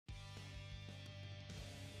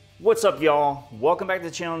What's up, y'all? Welcome back to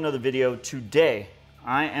the channel, another video. Today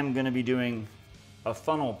I am going to be doing a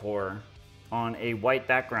funnel pour on a white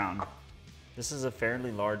background. This is a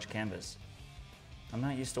fairly large canvas. I'm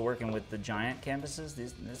not used to working with the giant canvases.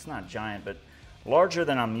 It's not giant, but larger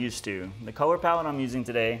than I'm used to. The color palette I'm using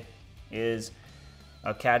today is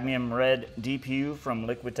a cadmium red DPU from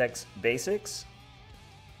Liquitex Basics,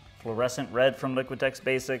 fluorescent red from Liquitex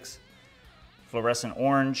Basics, fluorescent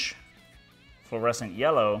orange, fluorescent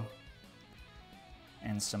yellow,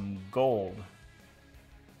 and some gold.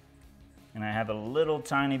 And I have a little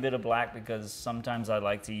tiny bit of black because sometimes I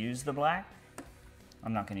like to use the black.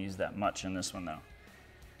 I'm not going to use that much in this one though.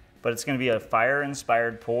 But it's going to be a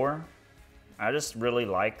fire-inspired pour. I just really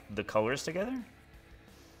like the colors together.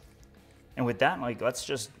 And with that, let's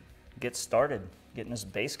just get started getting this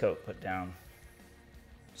base coat put down.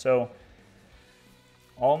 So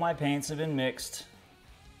all my paints have been mixed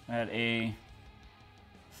at a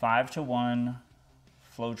 5:1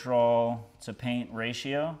 Floetrol to paint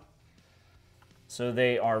ratio. So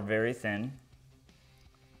they are very thin.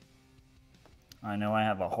 I know I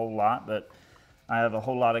have a whole lot, but I have a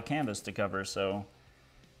whole lot of canvas to cover, so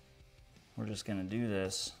we're just gonna do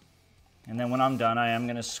this. And then when I'm done, I am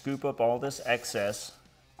gonna scoop up all this excess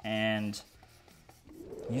and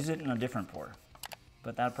use it in a different pour.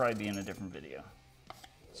 But that'll probably be in a different video.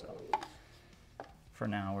 So for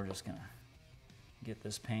now, we're just gonna get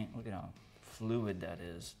this paint. Look at how fluid that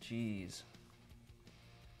is, jeez.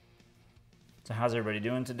 So how's everybody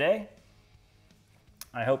doing today?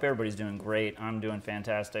 I hope everybody's doing great. I'm doing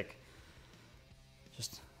fantastic.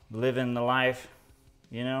 Just living the life,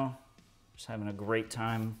 you know, just having a great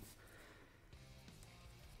time.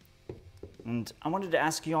 And I wanted to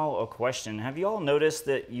ask y'all a question. Have you all noticed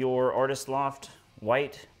that your Artist Loft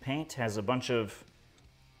white paint has a bunch of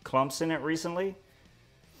clumps in it recently?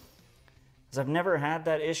 Because I've never had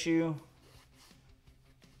that issue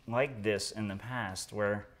like this in the past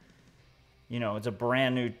where, you know, it's a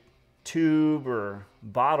brand new tube or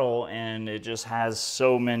bottle and it just has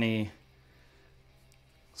so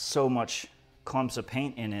much clumps of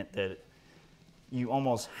paint in it that you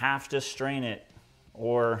almost have to strain it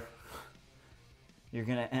or you're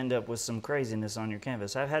gonna end up with some craziness on your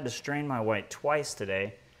canvas. I've had to strain my white twice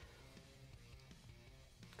today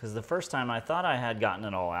because the first time I thought I had gotten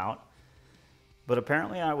it all out, but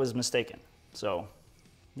apparently I was mistaken. So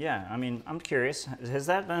yeah, I mean, I'm curious,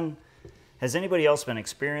 has anybody else been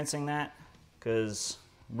experiencing that? Because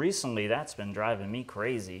recently that's been driving me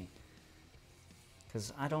crazy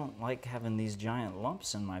because I don't like having these giant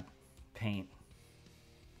lumps in my paint.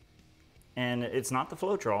 And it's not the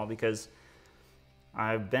Floetrol because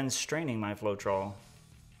I've been straining my Floetrol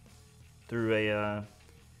through a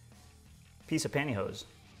piece of pantyhose.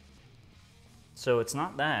 So it's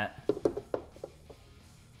not that.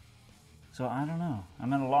 So I don't know.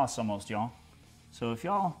 I'm at a loss almost, y'all. So if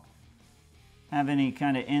y'all have any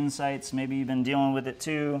kind of insights, maybe you've been dealing with it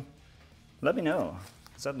too, let me know,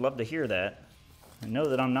 because I'd love to hear that and know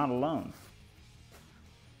that I'm not alone.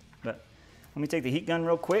 But let me take the heat gun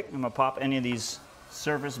real quick. I'm gonna pop any of these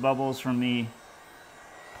surface bubbles from me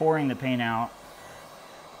pouring the paint out,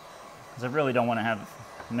 because I really don't want to have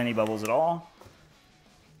many bubbles at all.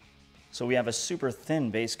 So we have a super thin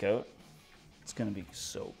base coat. It's gonna be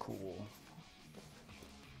so cool.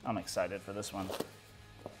 I'm excited for this one,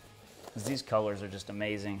 because these colors are just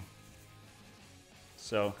amazing.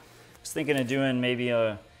 So I was thinking of doing maybe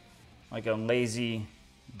like a lazy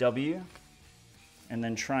W and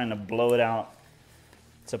then trying to blow it out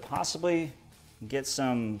to possibly get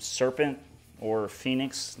some serpent or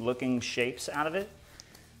phoenix looking shapes out of it.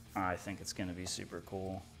 I think it's gonna be super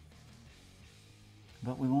cool.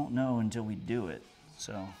 But we won't know until we do it.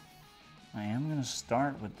 So I am gonna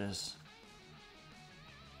start with this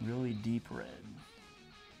really deep red.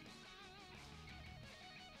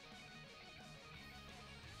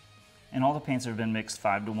 And all the paints have been mixed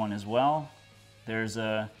 5:1 as well. There's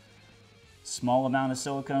a small amount of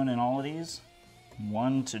silicone in all of these,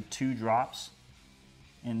 1 to 2 drops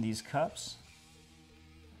in these cups.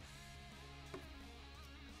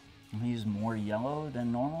 I'm gonna use more yellow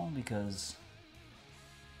than normal because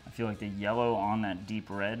I feel like the yellow on that deep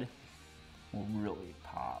red will really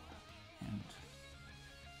pop. And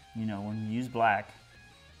you know, when you use black,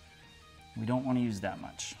 we don't want to use that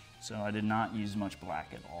much. So I did not use much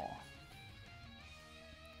black at all.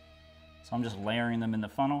 So I'm just layering them in the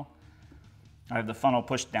funnel. I have the funnel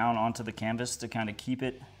pushed down onto the canvas to kind of keep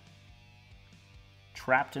it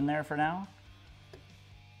trapped in there for now.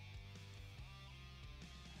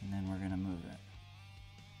 And then we're gonna move it.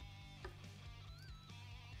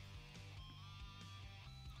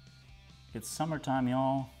 It's summertime,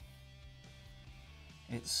 y'all.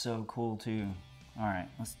 It's so cool too. All right,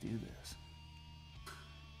 let's do this.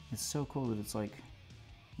 It's so cool that it's like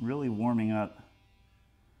really warming up.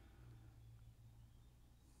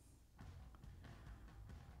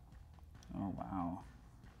 Oh, wow.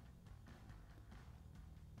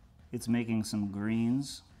 It's making some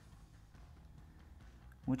greens,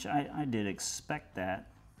 which I did expect that,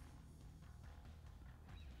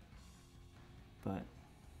 but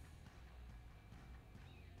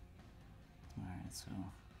all right, so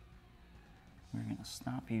we're gonna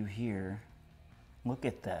stop you here. Look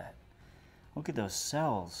at that. Look at those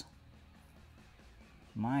cells.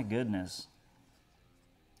 My goodness.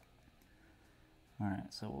 All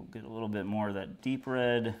right, so we'll get a little bit more of that deep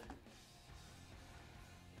red.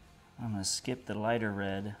 I'm gonna skip the lighter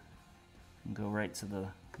red and go right to the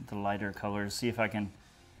lighter colors. See if I can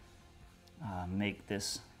make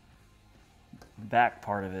this back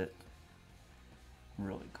part of it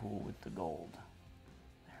really cool with the gold.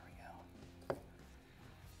 There we go.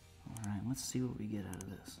 All right, let's see what we get out of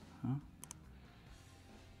this. Huh?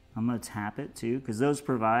 I'm gonna tap it too, because those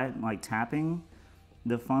provide, like tapping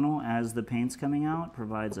the funnel as the paint's coming out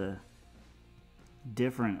provides a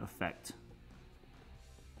different effect.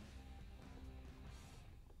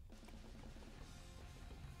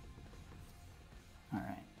 All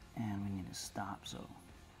right, and we need to stop, so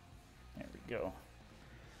there we go.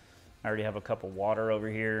 I already have a cup of water over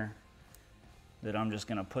here that I'm just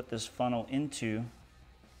gonna put this funnel into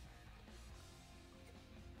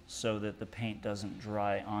so that the paint doesn't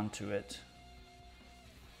dry onto it.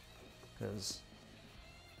 Because,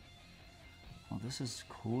 well, this is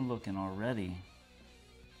cool looking already.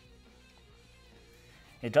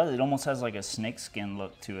 It does, it almost has like a snakeskin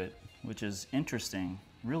look to it, which is interesting,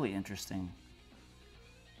 really interesting.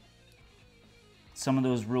 Some of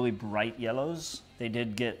those really bright yellows, they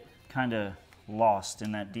did get kind of lost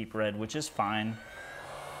in that deep red, which is fine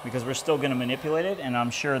because we're still gonna manipulate it, and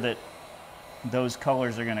I'm sure that those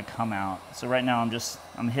colors are gonna come out. So right now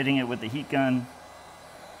I'm hitting it with the heat gun,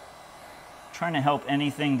 trying to help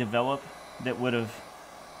anything develop that would have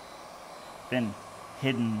been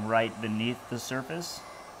hidden right beneath the surface.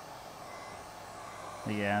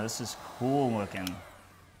 But yeah, this is cool looking.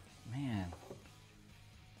 Man,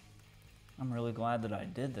 I'm really glad that I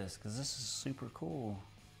did this because this is super cool.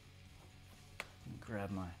 Let me grab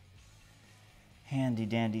my handy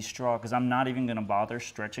dandy straw because I'm not even gonna bother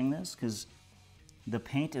stretching this because the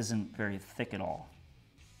paint isn't very thick at all.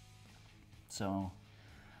 So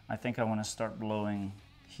I think I want to start blowing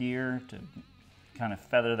here to kind of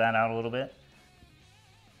feather that out a little bit.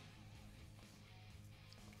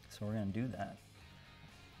 So we're going to do that.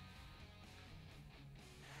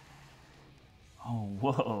 Oh,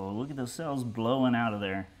 whoa, look at those cells blowing out of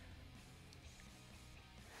there.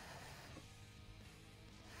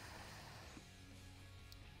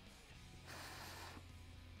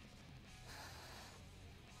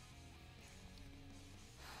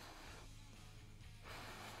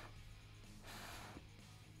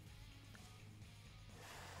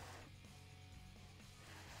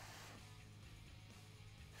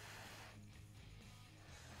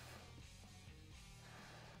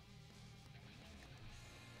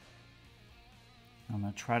 I'm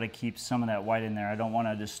gonna try to keep some of that white in there. I don't want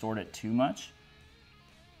to distort it too much,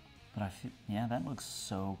 but I feel, yeah, that looks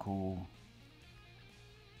so cool.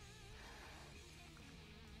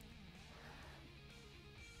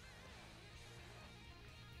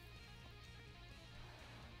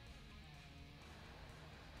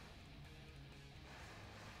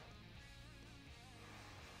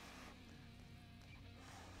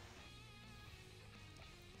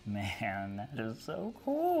 Man, that is so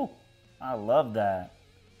cool. I love that.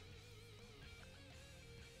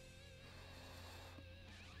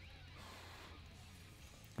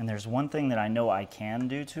 And there's one thing that I know I can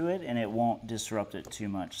do to it and it won't disrupt it too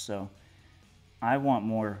much. So I want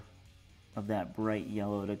more of that bright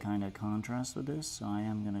yellow to kind of contrast with this. So I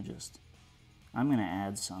am gonna I'm gonna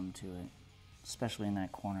add some to it, especially in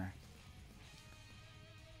that corner.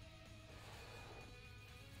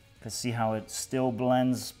 Because see how it still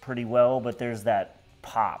blends pretty well, but there's that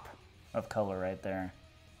pop of color right there.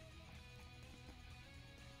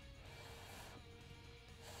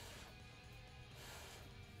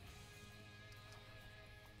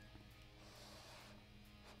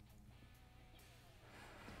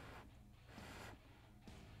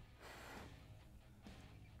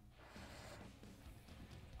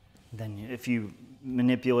 Then if you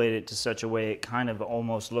manipulate it to such a way, it kind of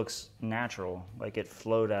almost looks natural, like it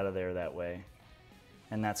flowed out of there that way.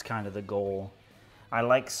 And that's kind of the goal. I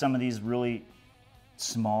like some of these really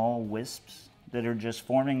small wisps that are just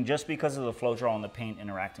forming just because of the flow draw and the paint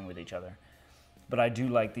interacting with each other. But I do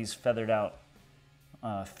like these feathered out,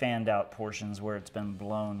 fanned out portions where it's been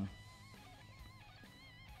blown.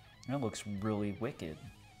 It looks really wicked.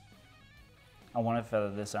 I want to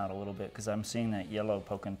feather this out a little bit because I'm seeing that yellow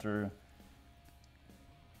poking through.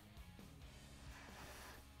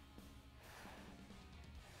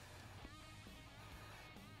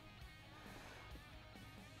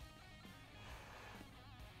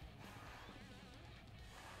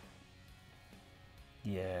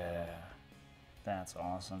 Yeah, that's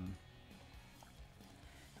awesome.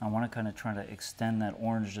 I want to kind of try to extend that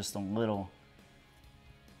orange just a little.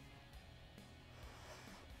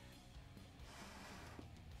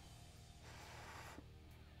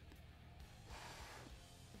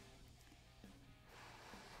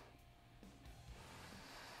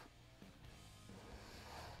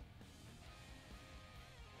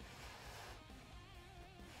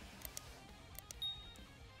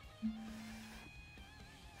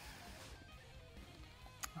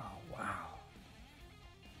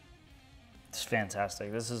 It's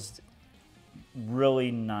fantastic. This is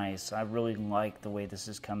really nice. I really like the way this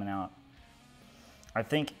is coming out. I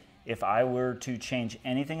think if I were to change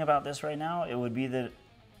anything about this right now, it would be that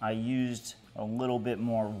I used a little bit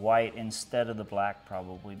more white instead of the black,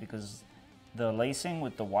 probably, because the lacing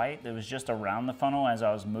with the white that was just around the funnel as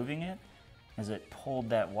I was moving it, as it pulled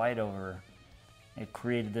that white over, it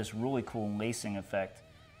created this really cool lacing effect.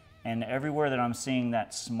 And everywhere that I'm seeing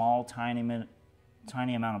that small, tiny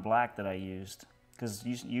amount of black that I used, because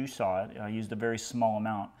you saw it, I used a very small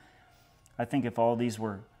amount. I think if all these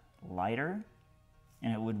were lighter,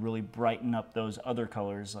 and it would really brighten up those other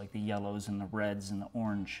colors like the yellows and the reds and the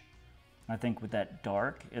orange. I think with that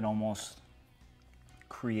dark, it almost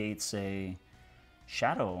creates a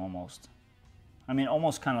shadow almost. I mean,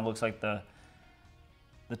 almost kind of looks like the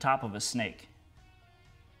top of a snake.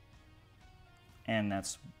 And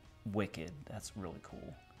that's wicked. That's really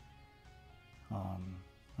cool.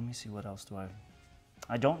 Let me see, what else do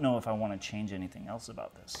I don't know if I want to change anything else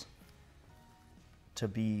about this. To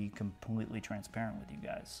be completely transparent with you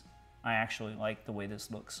guys, I actually like the way this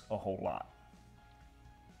looks a whole lot.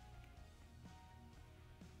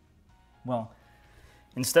 Well,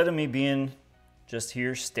 instead of me being just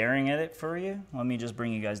here staring at it for you, let me just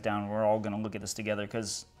bring you guys down. We're all going to look at this together,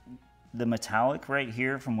 because the metallic right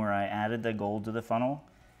here from where I added the gold to the funnel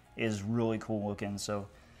is really cool looking. So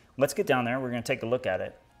let's get down there. We're going to take a look at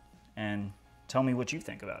it and tell me what you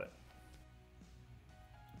think about it.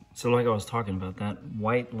 So like I was talking about, that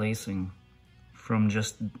white lacing from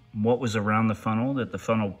just what was around the funnel, that the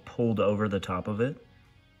funnel pulled over the top of it.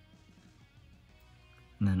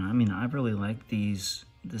 And then, I mean, I really like this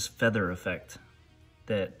feather effect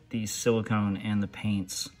that these silicone and the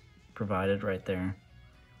paints provided right there.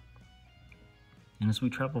 And as we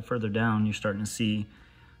travel further down, you're starting to see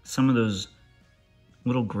some of those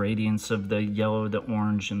little gradients of the yellow, the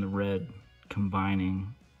orange, and the red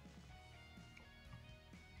combining.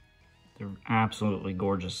 They're absolutely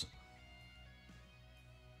gorgeous.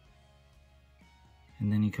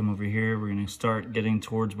 And then you come over here, we're going to start getting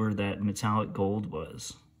towards where that metallic gold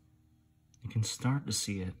was. You can start to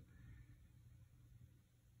see it.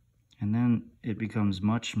 And then it becomes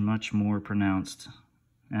much, much more pronounced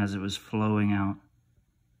as it was flowing out.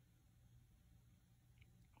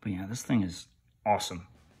 But yeah, this thing is awesome.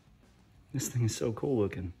 This thing is so cool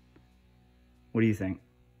looking. What do you think?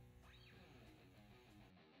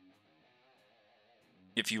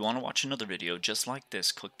 If you want to watch another video just like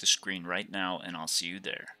this, click the screen right now and I'll see you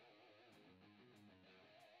there.